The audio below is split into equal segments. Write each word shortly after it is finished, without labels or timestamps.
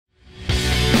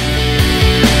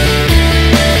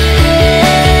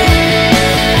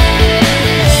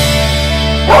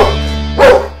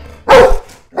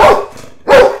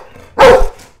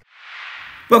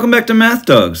Welcome back to Math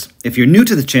Dogs. If you're new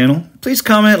to the channel, please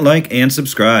comment, like, and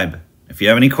subscribe. If you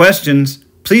have any questions,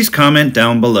 please comment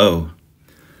down below.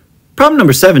 Problem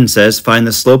number 7 says find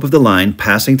the slope of the line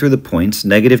passing through the points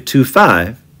 -2,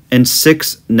 5 and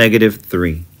 6,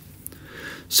 -3.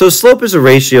 So slope is a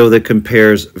ratio that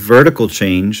compares vertical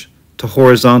change to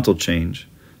horizontal change.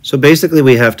 So basically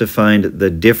we have to find the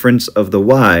difference of the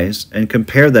y's and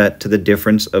compare that to the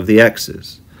difference of the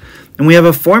x's. And we have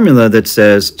a formula that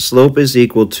says slope is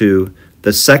equal to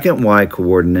the second y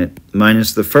coordinate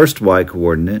minus the first y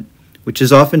coordinate, which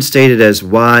is often stated as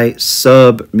y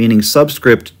sub, meaning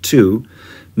subscript 2,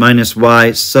 minus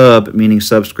y sub, meaning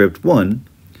subscript 1,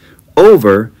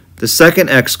 over the second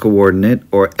x coordinate,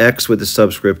 or x with the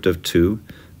subscript of 2,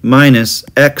 minus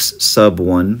x sub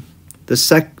 1,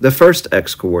 the first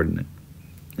x coordinate.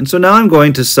 And so now I'm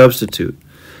going to substitute.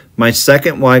 My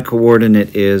second y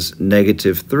coordinate is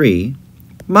 -3,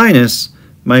 minus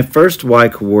my first y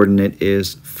coordinate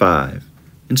is 5.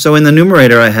 And so in the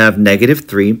numerator I have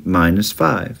 -3 minus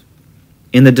 5.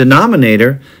 In the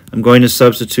denominator, I'm going to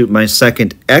substitute my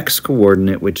second x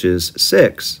coordinate, which is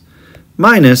 6,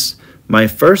 minus my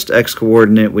first x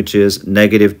coordinate, which is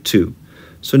 -2.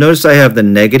 So notice I have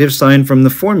the negative sign from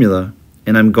the formula,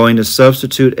 and I'm going to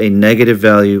substitute a negative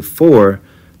value for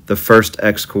the first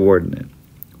x coordinate.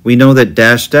 We know that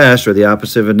dash dash, or the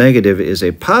opposite of a negative, is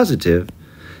a positive,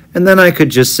 and then I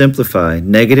could just simplify.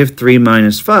 -3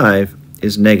 minus 5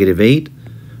 is -8,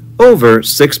 over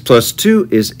 6 plus 2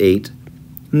 is 8,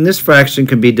 and this fraction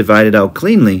can be divided out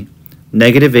cleanly.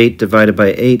 -8 divided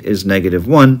by 8 is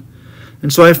 -1,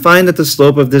 and so I find that the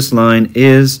slope of this line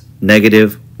is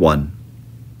 -1.